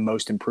might be the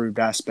most improved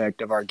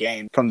aspect of our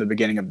game from the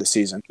beginning of the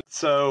season.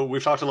 So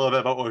we've talked a little bit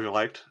about what we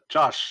liked.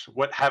 Josh,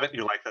 what haven't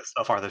you liked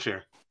so far this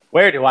year?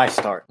 Where do I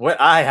start?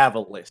 I have a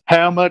list.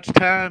 How much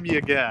time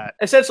you got?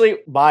 Essentially,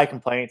 my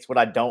complaints, what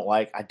I don't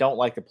like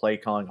the play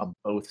calling on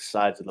both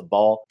sides of the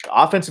ball. The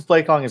offensive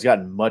play calling has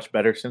gotten much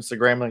better since the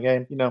Grambling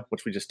game,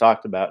 which we just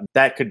talked about. And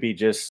that could be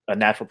just a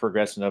natural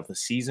progression of the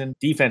season.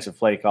 Defensive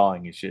play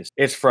calling is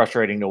it's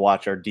frustrating to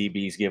watch our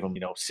DBs give them,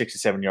 6 to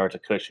 7 yards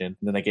of cushion.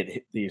 And then they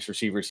get these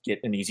receivers get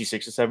an easy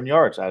 6 to 7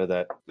 yards out of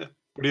that. Yeah.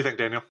 What do you think,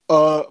 Daniel?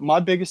 My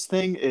biggest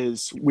thing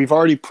is we've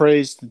already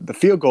praised the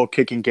field goal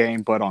kicking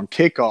game, but on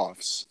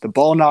kickoffs, the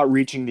ball not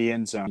reaching the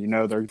end zone.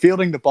 They're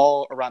fielding the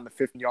ball around the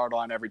 50-yard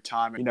line every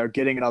time,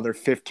 getting another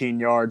 15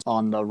 yards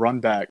on the run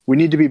back. We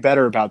need to be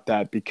better about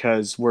that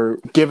because we're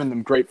giving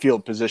them great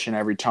field position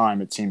every time,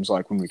 it seems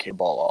like, when we kick the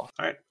ball off.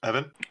 All right,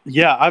 Evan?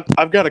 Yeah,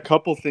 I've got a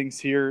couple things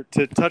here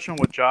to touch on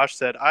what Josh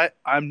said.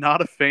 I'm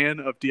not a fan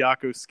of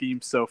Diaco's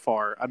scheme so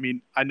far. I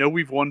mean, I know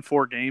we've won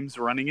 4 games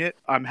running it.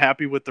 I'm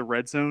happy with the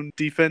red zone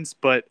defense,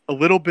 but a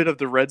little bit of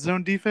the red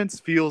zone defense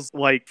feels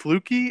like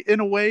fluky in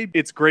a way.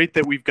 It's great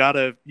that we've got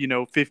a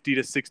 50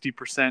 to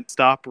 60%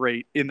 stop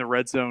rate in the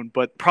red zone,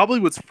 but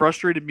probably what's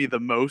frustrated me the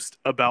most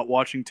about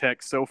watching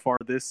Tech so far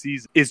this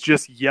season is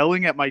just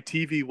yelling at my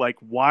TV like,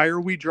 why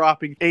are we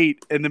dropping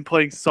 8 and then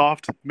playing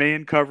soft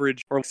man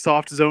coverage or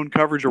soft zone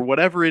coverage or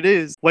whatever it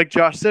is? Like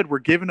Josh said, we're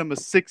giving them a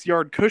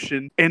 6-yard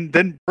cushion and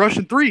then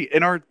rushing 3,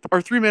 and our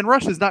 3-man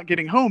rush is not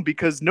getting home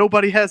because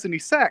nobody has any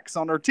sacks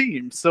on our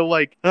team. So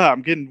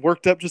I'm getting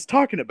worked up just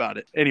talking about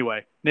it.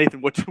 Anyway,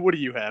 Nathan, what do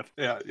you have?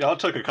 Yeah, y'all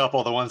took a couple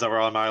of the ones that were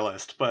on my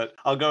list, but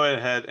I'll go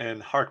ahead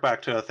and hark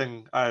back to a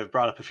thing I've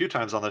brought up a few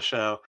times on the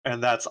show,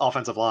 and that's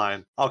offensive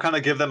line. I'll kind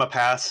of give them a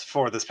pass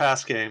for this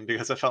past game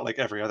because it felt like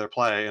every other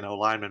play,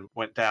 lineman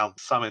went down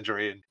some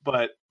injury.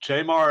 But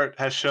Jamar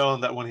has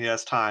shown that when he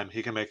has time,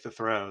 he can make the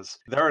throws.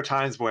 There are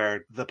times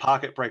where the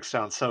pocket breaks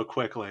down so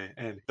quickly,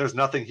 and there's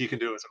nothing he can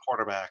do as a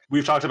quarterback.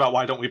 We've talked about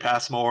why don't we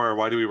pass more, or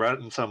why do we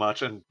run so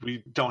much, and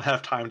we don't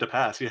have time to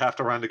pass. You have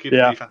to run to keep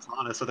the defense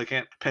honest so they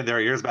can't pin their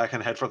ears back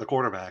and head for the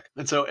quarterback.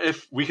 And so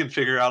if we can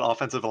figure out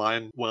offensive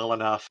line well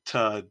enough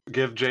to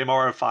give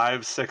Jamar a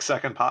 5-6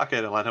 second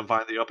pocket and let him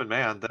find the open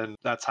man, then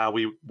that's how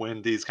we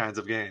win these kinds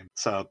of games.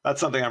 So that's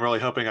something I'm really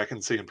hoping I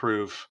can see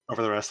improve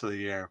over the rest of the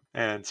year.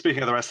 And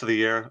speaking of the rest of the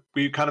year,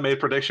 we kind of made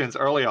predictions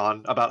early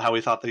on about how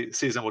we thought the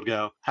season would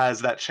go. Has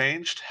that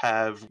changed?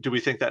 Do we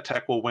think that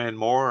Tech will win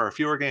more or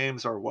fewer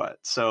games or what?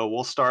 So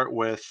we'll start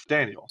with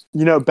Daniel.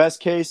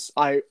 Best case,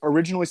 I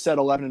originally said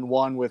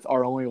 11-1 with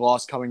our only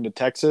loss coming to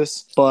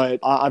Texas, but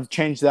I've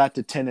changed that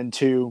to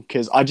 10-2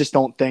 because I just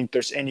don't think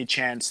there's any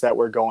chance that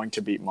we're going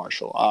to beat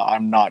Marshall.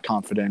 I'm not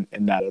confident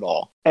in that at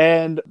all.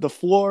 And the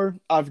floor,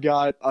 I've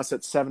got us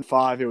at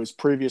 7-5. It was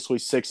previously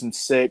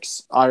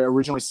 6-6. I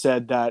originally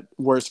said that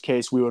worst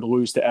case we would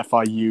lose to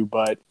FIU,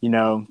 but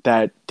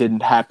that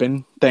didn't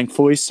happen,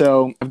 thankfully.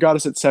 So I've got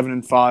us at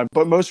 7-5.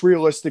 But most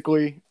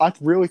realistically, I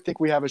really think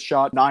we have a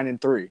shot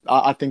 9-3.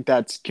 I think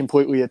that's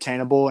completely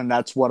attainable, and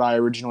that's what I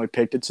originally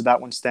picked it. So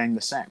that one's staying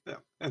the same. Yeah.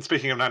 And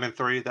speaking of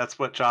 9-3, that's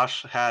what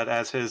Josh had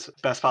as his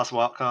best possible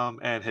outcome,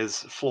 and his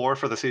floor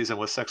for the season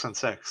was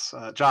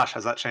 6-6. Josh,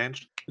 has that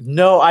changed?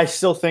 No, I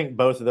still think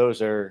both of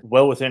those are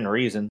well within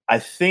reason. I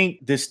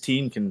think this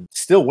team can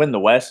still win the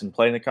West and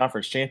play in the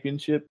conference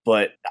championship,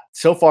 but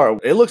so far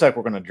it looks like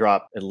we're going to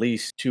drop at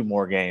least 2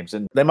 more games,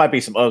 and there might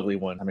be some ugly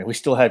ones. I mean, we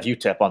still have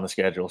UTEP on the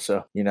schedule,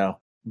 so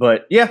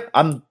But yeah,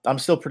 I'm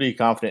still pretty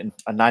confident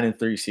in a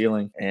 9-3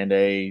 ceiling and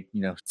a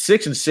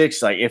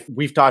 6-6. Like, if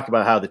we've talked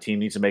about how the team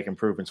needs to make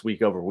improvements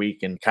week over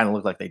week, and kind of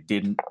look like they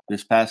didn't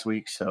this past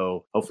week.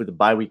 So hopefully the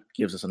bye week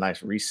gives us a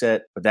nice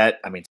reset. But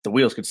the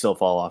wheels could still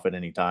fall off at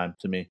any time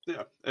to me.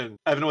 Yeah, and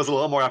Evan was a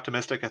little more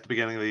optimistic at the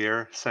beginning of the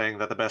year, saying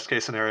that the best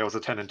case scenario was a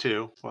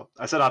 10-2. Well,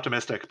 I said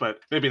optimistic, but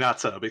maybe not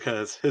so,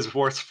 because his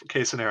worst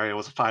case scenario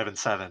was a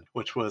 5-7,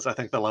 which was, I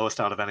think, the lowest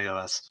out of any of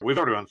us. We've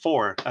already won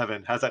 4.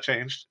 Evan, has that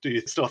changed? Do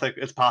you still think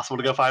it's possible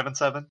to go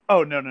 5-7?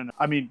 Oh, no.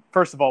 I mean,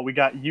 first of all, we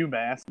got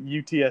UMass,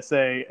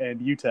 UTSA, and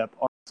UTEP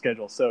on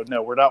schedule. So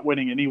no, we're not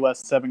winning any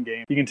less 7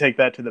 games. You can take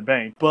that to the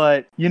bank.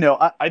 But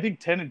I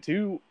think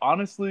 10-2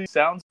 honestly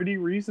sounds pretty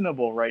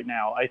reasonable right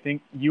now. I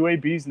think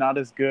UAB's not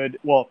as good.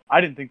 Well,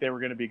 I didn't think they were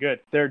going to be good.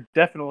 They're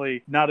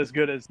definitely not as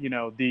good as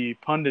the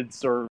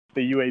pundits or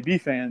the UAB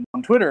fans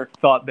on Twitter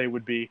thought they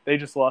would be. They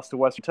just lost to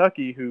West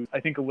Kentucky, who's I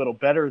think a little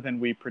better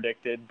than we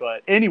predicted.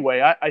 But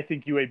anyway, I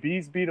think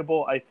UAB's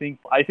beatable. I think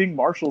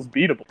Marshall's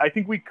beatable. I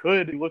think we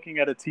could be looking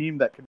at a team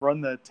that could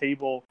run the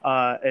table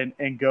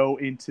and go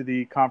into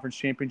the conference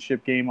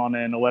championship game on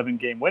an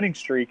 11-game winning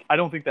streak. I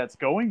don't think that's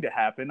going to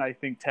happen. I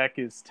think Tech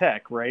is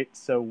Tech, right?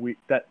 So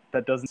that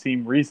doesn't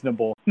seem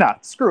reasonable. Nah,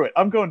 screw it.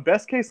 I'm going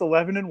best case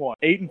 11-1.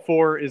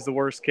 8-4 is the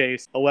worst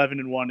case.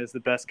 11-1 is the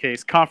best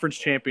case. Conference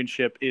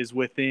championship is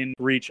within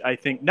reach, I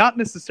think, not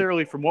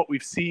necessarily from what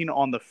we've seen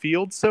on the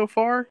field so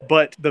far,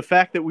 but the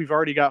fact that we've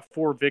already got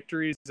 4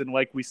 victories, and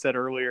like we said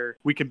earlier,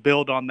 we can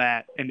build on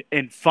that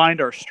and find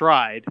our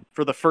stride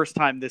for the first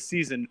time this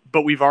season,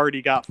 but we've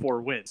already got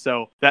 4 wins.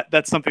 So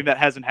that's something that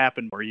hasn't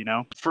happened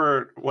more,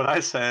 For what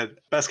I said,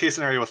 best case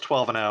scenario was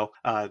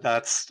 12-0.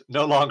 That's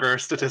no longer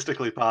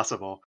statistically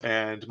possible.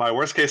 And my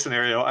worst case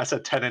scenario, I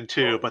said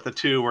 10-2, but the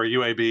 2 were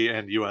UAB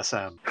and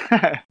USM.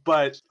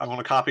 But I want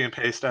to copy and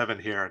paste Evan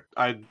here.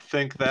 I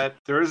think that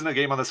there isn't a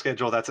game on the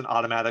schedule that's an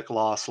automatic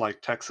loss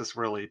like Texas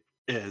really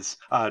is.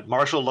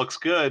 Marshall looks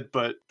good,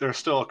 but there's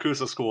still a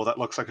Coosa school that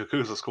looks like a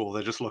Coosa school.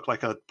 They just look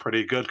like a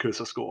pretty good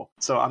Coosa school.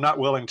 So I'm not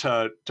willing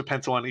to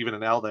pencil in even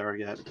an L there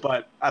yet.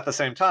 But at the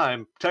same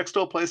time, Tech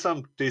still plays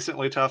some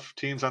decently tough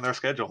teams on their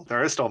schedule.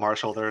 There is still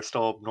Marshall. There's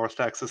still North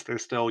Texas.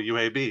 There's still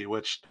UAB,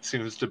 which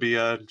seems to be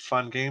a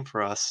fun game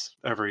for us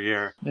every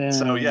year.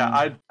 So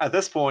yeah, at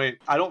this point,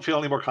 I don't feel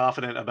any more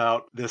confident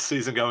about this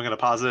season going in a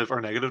positive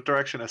or negative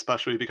direction,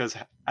 especially because,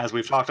 as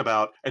we've talked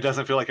about, it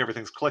doesn't feel like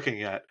everything's clicking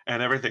yet.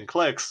 And everything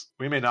clicks,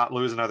 we may not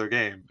lose another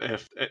game.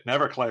 If it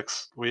never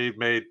clicks, we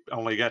may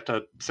only get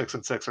to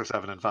 6-6 or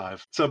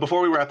 7-5. So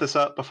before we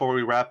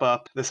wrap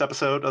up this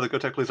episode of the Go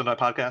Tech Please Don't Die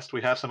podcast,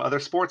 we have some other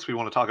sports we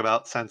want to talk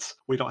about since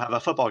we don't have a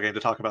football game to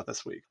talk about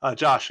this week.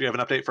 Josh, you have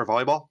an update for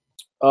volleyball?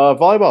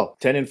 Volleyball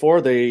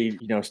 10-4.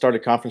 They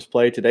started conference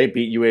play today,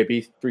 beat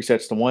UAB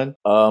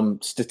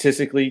 3-1.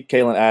 Statistically,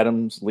 Kaylin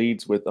Adams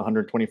leads with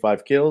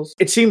 125 kills.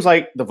 It seems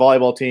like the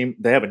volleyball team,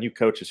 they have a new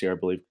coach this year, I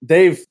believe.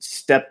 They've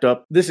stepped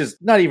up. This is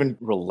not even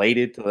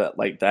related to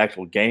the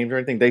actual games or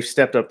anything. They've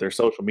stepped up their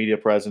social media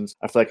presence.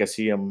 I feel like I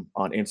see them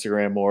on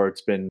Instagram more.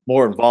 It's been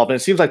more involved, and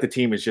it seems like the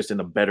team is just in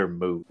a better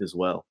mood as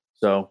well.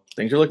 So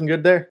things are looking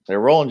good there.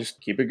 They're rolling.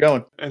 Just keep it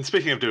going. And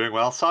speaking of doing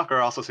well, soccer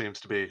also seems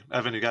to be.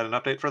 Evan, you got an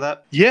update for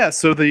that? Yeah,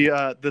 so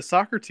the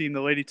soccer team,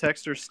 the Lady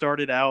Techsters,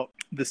 started out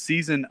the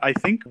season, I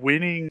think,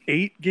 winning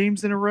 8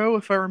 games in a row,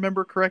 if I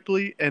remember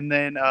correctly. And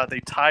then they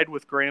tied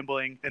with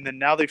Grambling. And then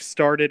now they've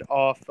started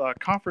off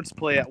conference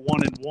play at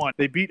 1-1.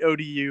 They beat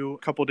ODU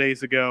a couple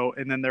days ago.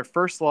 And then their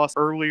first loss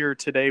earlier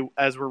today,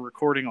 as we're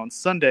recording on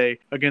Sunday,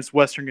 against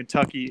Western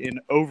Kentucky in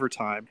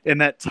overtime. And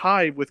that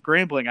tie with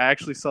Grambling, I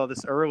actually saw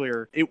this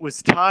earlier. It was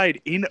tied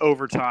in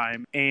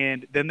overtime,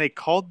 and then they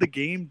called the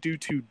game due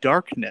to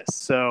darkness.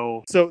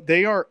 So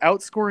they are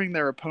outscoring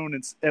their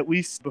opponents, at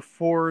least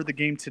before the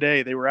game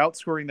today. They were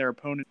outscoring their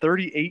opponent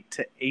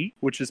 38-8,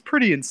 which is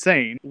pretty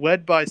insane,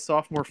 led by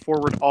sophomore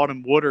forward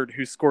Autumn Woodard,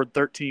 who scored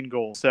 13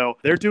 goals. So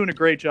they're doing a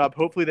great job.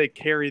 Hopefully they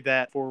carry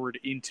that forward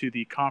into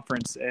the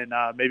conference and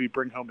maybe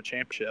bring home a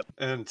championship.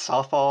 And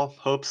softball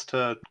hopes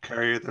to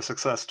carry their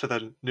success to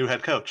the new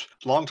head coach.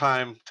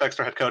 Longtime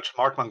Texter head coach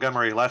Mark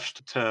Montgomery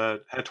left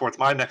to head towards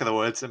my neck of the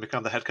woods and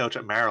become the head coach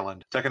at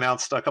Maryland. Tech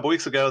announced a couple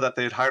weeks ago that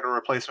they'd hired a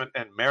replacement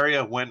in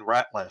Maria Wynn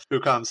Ratliff, who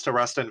comes to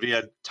Ruston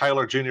via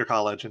Tyler Junior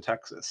College in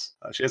Texas.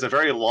 She has a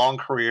very long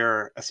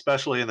career,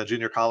 especially in the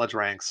junior college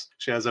ranks.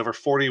 She has over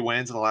 40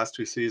 wins in the last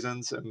 2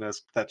 seasons and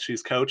that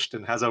she's coached,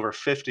 and has over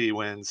 50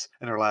 wins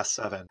in her last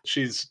 7.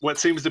 She's what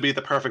seems to be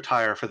the perfect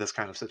hire for this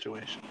kind of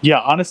situation. Yeah,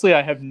 honestly,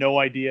 I have no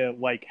idea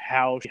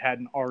how she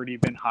hadn't already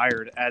been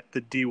hired at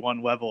the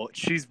D1 level.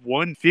 She's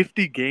won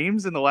 50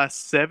 games in the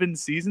last 7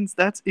 seasons.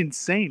 That's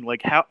insane.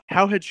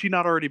 How had she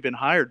not already been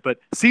hired? But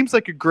seems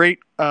like a great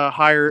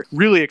hire.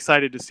 Really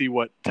excited to see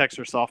what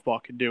Texas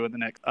softball can do in the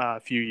next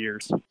few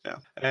years. Yeah.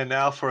 And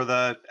now for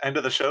the end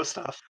of the show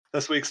stuff.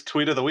 This week's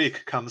tweet of the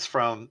week comes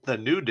from the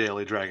new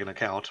Daily Dragon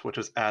account, which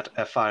is at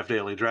F5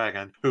 Daily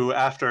Dragon, who,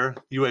 after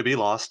UAB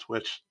lost,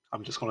 which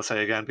I'm just going to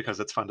say again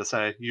because it's fun to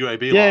say,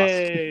 UAB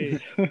Yay!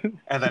 lost.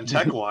 And then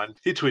Tech won.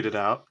 He tweeted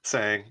out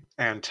saying,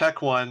 and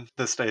Tech won,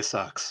 this day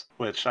sucks.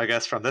 Which I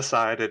guess from this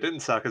side, it didn't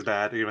suck as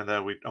bad, even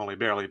though we only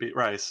barely beat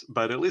Rice.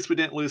 But at least we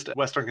didn't lose to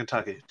Western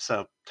Kentucky.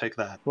 So take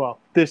that.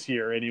 Well, this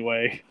year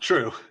anyway.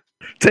 True.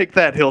 Take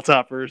that,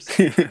 Hilltoppers.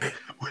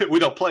 We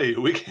don't play you.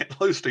 We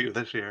can't lose to you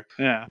this year.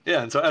 Yeah.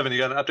 Yeah, and so Evan, you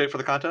got an update for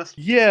the contest?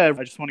 Yeah,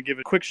 I just want to give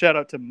a quick shout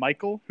out to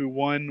Michael, who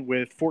won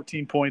with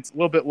 14 points, a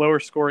little bit lower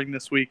scoring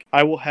this week.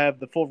 I will have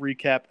the full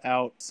recap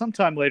out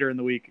sometime later in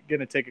the week.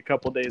 Going to take a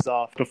couple days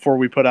off before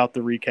we put out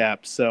the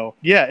recap. So,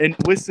 yeah, and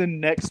listen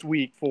next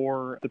week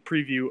for the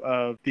preview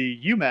of the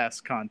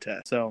UMass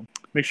contest. So,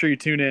 make sure you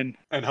tune in.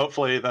 And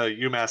hopefully the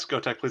UMass Go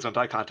Tech Please Don't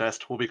Die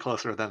contest will be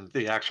closer than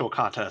the actual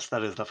contest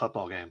that is the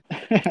football game.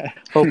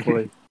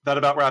 Hopefully. That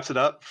about wraps it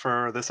up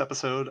for this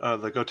episode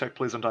of the Go Tech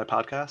Please Don't Die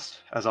podcast.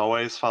 As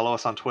always, follow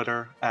us on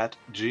Twitter at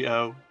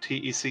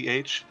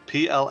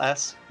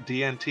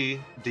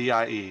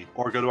GOTECHPLSDNTDIE,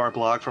 or go to our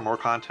blog for more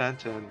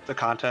content and the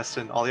contest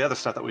and all the other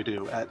stuff that we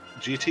do at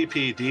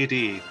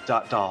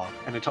gtpdd.dog.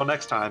 And until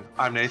next time,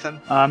 I'm Nathan.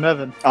 I'm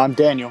Evan. I'm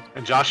Daniel.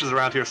 And Josh is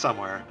around here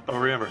somewhere. But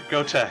remember,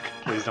 Go Tech,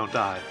 please don't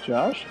die.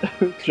 Josh?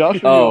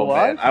 Josh, are you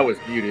alive? Man, I was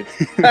muted.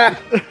 I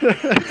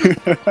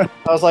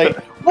was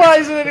like, why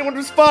isn't anyone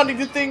responding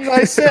to things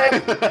I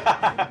say?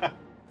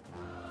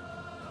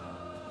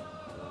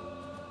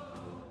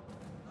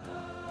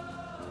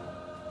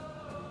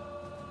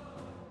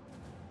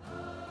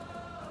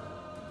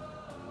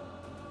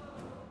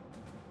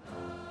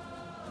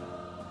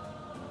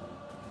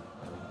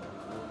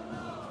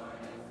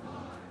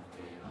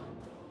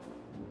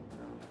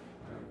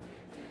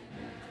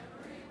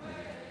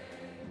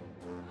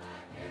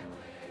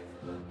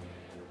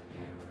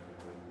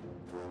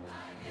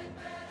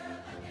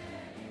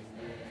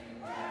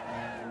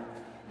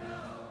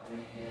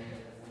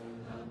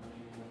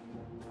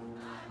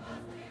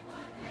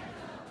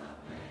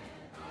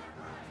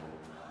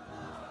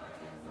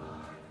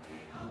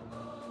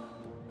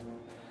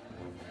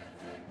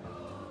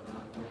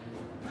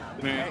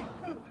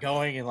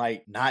 Going and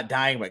like not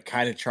dying but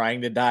kind of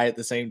trying to die at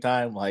the same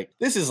time. Like,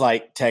 this is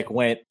like Tech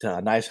went to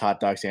a nice hot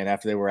dog stand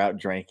after they were out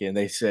drinking.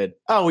 They said,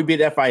 oh, we beat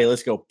FIU,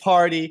 let's go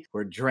party,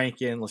 we're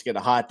drinking, let's get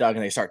a hot dog,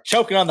 and they start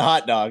choking on the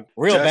hot dog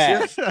real Josh,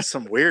 bad. you have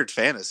some weird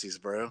fantasies,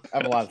 bro. I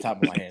have a lot of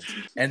top of my hands.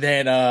 And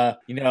then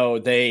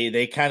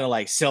they kind of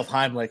like self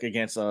Heimlich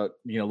against a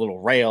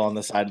little rail on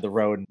the side of the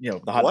road, and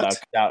the hot dog comes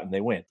out and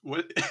they win.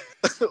 What?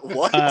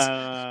 What?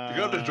 You're going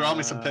to have to draw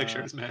me some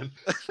pictures, man.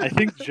 I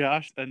think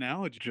Josh's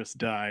analogy just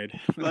died.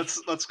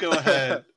 Let's go ahead